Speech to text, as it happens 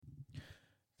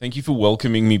Thank you for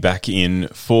welcoming me back in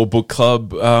for book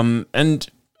club. And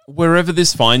wherever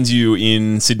this finds you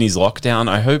in Sydney's lockdown,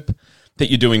 I hope that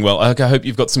you're doing well. I hope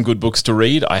you've got some good books to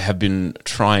read. I have been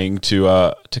trying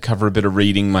to cover a bit of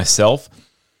reading myself.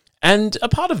 And a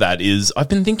part of that is I've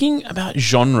been thinking about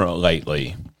genre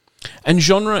lately. And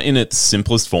genre in its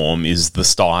simplest form is the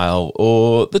style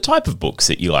or the type of books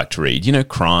that you like to read. You know,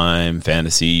 crime,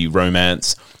 fantasy,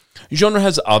 romance. Genre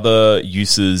has other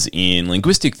uses in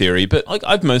linguistic theory, but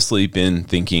I've mostly been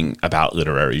thinking about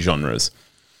literary genres.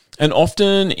 And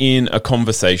often in a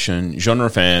conversation, genre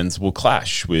fans will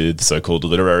clash with so-called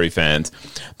literary fans.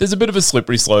 There's a bit of a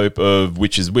slippery slope of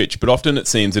which is which, but often it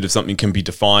seems that if something can be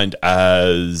defined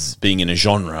as being in a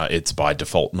genre, it's by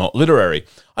default not literary.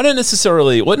 I don't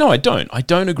necessarily... Well, no, I don't. I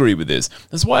don't agree with this.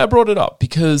 That's why I brought it up,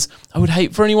 because I would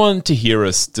hate for anyone to hear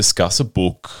us discuss a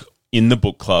book in the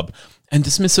book club and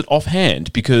dismiss it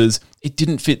offhand because it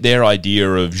didn't fit their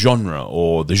idea of genre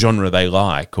or the genre they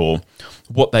like or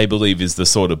what they believe is the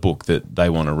sort of book that they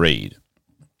want to read.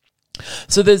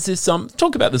 So there's this,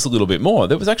 talk about this a little bit more.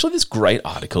 There was actually this great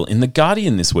article in The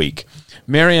Guardian this week.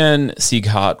 Marianne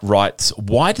Sieghart writes,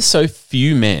 "Why do so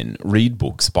few men read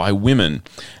books by women?"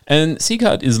 And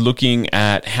Sieghart is looking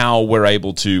at how we're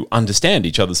able to understand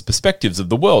each other's perspectives of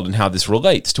the world and how this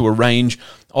relates to a range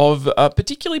of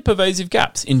particularly pervasive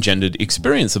gaps in gendered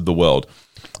experience of the world.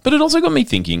 But it also got me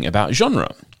thinking about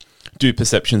genre. Do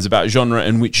perceptions about genre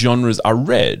and which genres are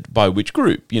read by which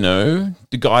group? You know,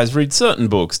 do guys read certain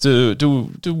books?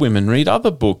 Do women read other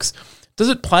books? Does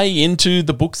it play into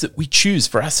the books that we choose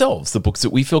for ourselves, the books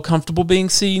that we feel comfortable being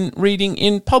seen reading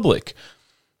in public?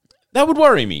 That would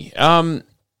worry me.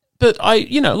 But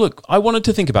I wanted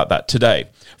to think about that today.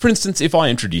 For instance, if I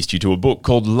introduced you to a book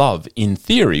called Love in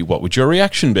Theory, what would your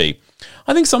reaction be?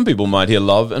 I think some people might hear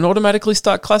love and automatically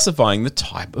start classifying the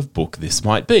type of book this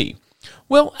might be.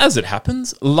 Well, as it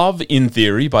happens, Love in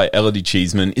Theory by Elodie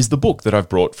Cheeseman is the book that I've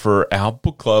brought for our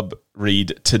book club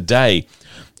read today.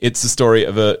 It's the story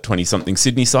of a 20-something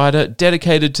Sydney-sider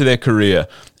dedicated to their career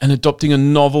and adopting a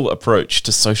novel approach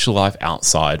to social life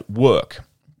outside work.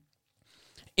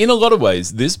 In a lot of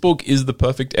ways, this book is the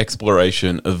perfect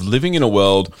exploration of living in a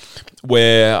world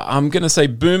where I'm going to say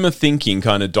boomer thinking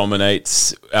kind of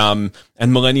dominates and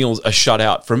millennials are shut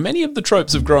out from many of the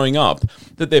tropes of growing up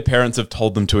that their parents have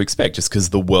told them to expect just because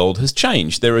the world has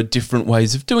changed. There are different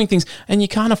ways of doing things and you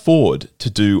can't afford to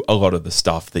do a lot of the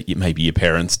stuff that maybe your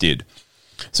parents did.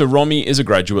 So Romy is a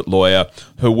graduate lawyer.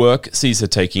 Her work sees her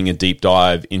taking a deep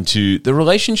dive into the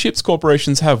relationships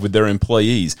corporations have with their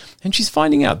employees. And she's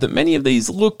finding out that many of these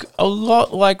look a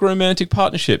lot like romantic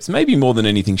partnerships, maybe more than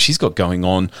anything she's got going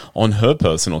on her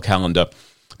personal calendar.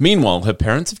 Meanwhile, her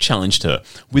parents have challenged her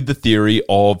with the theory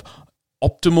of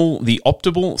the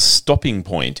optimal stopping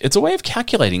point. It's a way of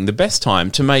calculating the best time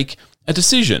to make a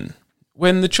decision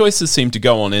when the choices seem to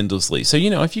go on endlessly. So,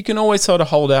 if you can always sort of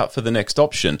hold out for the next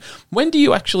option, when do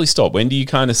you actually stop? When do you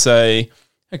kind of say,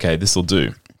 okay, this will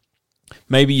do?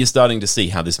 Maybe you're starting to see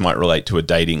how this might relate to a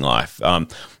dating life.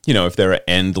 If there are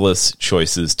endless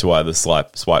choices to either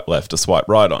swipe left or swipe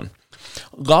right on.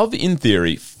 Love in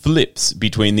Theory flips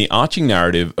between the arching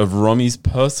narrative of Romy's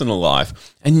personal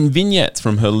life and vignettes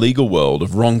from her legal world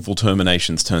of wrongful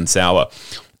terminations turned sour.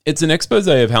 It's an expose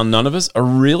of how none of us are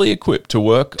really equipped to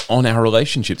work on our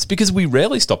relationships because we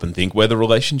rarely stop and think whether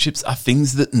relationships are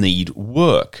things that need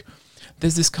work.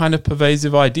 There's this kind of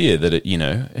pervasive idea that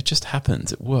it just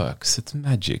happens, it works, it's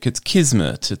magic, it's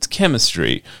kismet, it's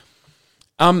chemistry.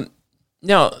 Now,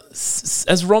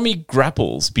 as Romy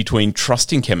grapples between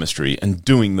trusting chemistry and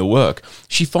doing the work,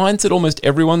 she finds that almost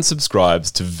everyone subscribes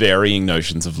to varying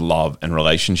notions of love and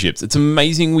relationships. It's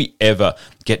amazing we ever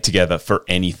get together for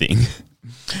anything.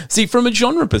 See, from a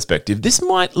genre perspective, this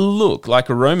might look like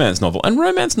a romance novel, and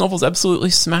romance novels absolutely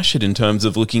smash it in terms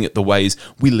of looking at the ways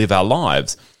we live our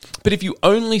lives. But if you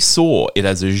only saw it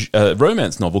as a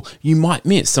romance novel, you might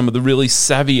miss some of the really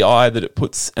savvy eye that it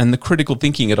puts and the critical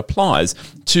thinking it applies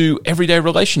to everyday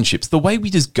relationships, the way we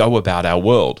just go about our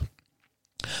world.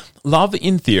 Love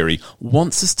in Theory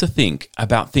wants us to think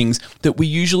about things that we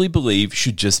usually believe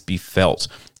should just be felt.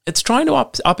 It's trying to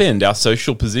upend our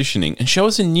social positioning and show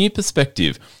us a new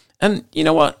perspective. And you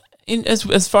know what?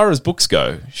 As far as books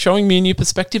go, showing me a new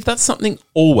perspective, that's something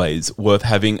always worth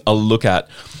having a look at.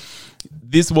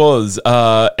 This was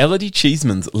Elodie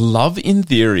Cheeseman's Love in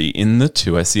Theory in the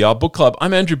 2SER Book Club.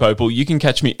 I'm Andrew Popel. You can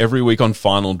catch me every week on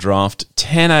Final Draft,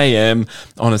 10 a.m.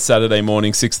 on a Saturday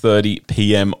morning, 6:30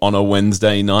 p.m. on a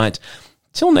Wednesday night.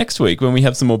 Till next week when we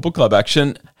have some more book club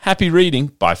action. Happy reading.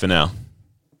 Bye for now.